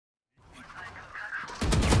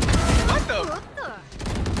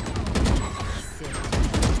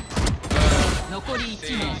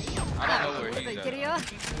I don't know where he's at.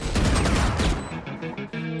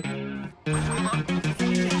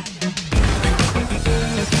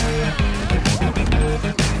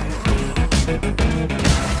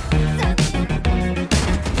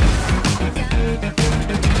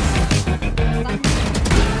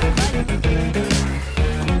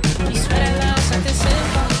 You swear that love's something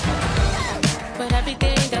simple, but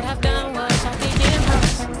everything that I've done was something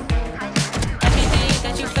impossible. Everything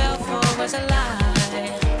that you fell for was a lie.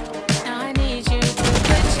 Now I need you to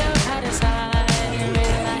put your heart aside and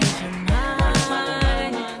realize you're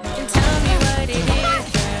mine. And tell me what it is,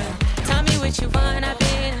 girl. Tell me what you want. I've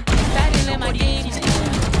been battling my demons, girl.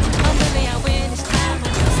 Hopefully I win this time.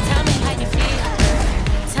 Just tell me how you feel, girl.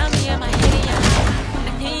 Tell me am I hitting your eye?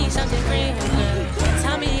 I need something real, girl.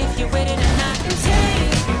 Tell me if you're with it or not. And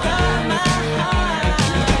take all my heart.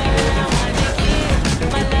 I wanna give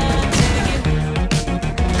my love to you.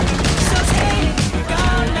 So take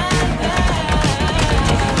all my love.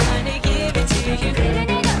 I wanna give it to you.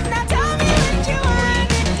 Now tell me what you wanna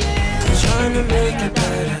do. I'm trying to make it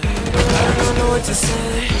better. I don't know what to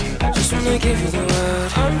say. I just wanna give you the word.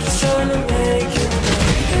 I'm just trying to make it better.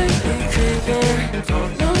 Baby creeping,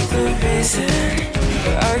 don't know the reason,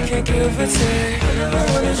 but I can't give a take. I never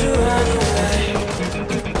wanted you anyway.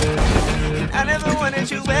 I never wanted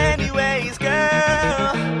you anyways,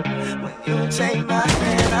 girl. When you take my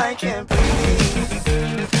hand, I can't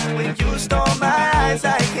breathe. When you stole my eyes,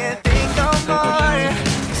 I can't think no more.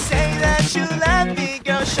 You say that you love me,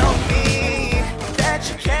 girl, show me that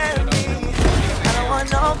you care me. I don't want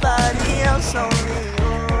nobody else, only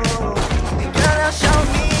you. And girl, now show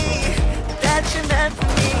me that you're meant for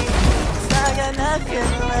me. 'Cause I got nothing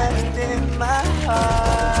left in my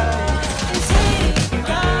heart.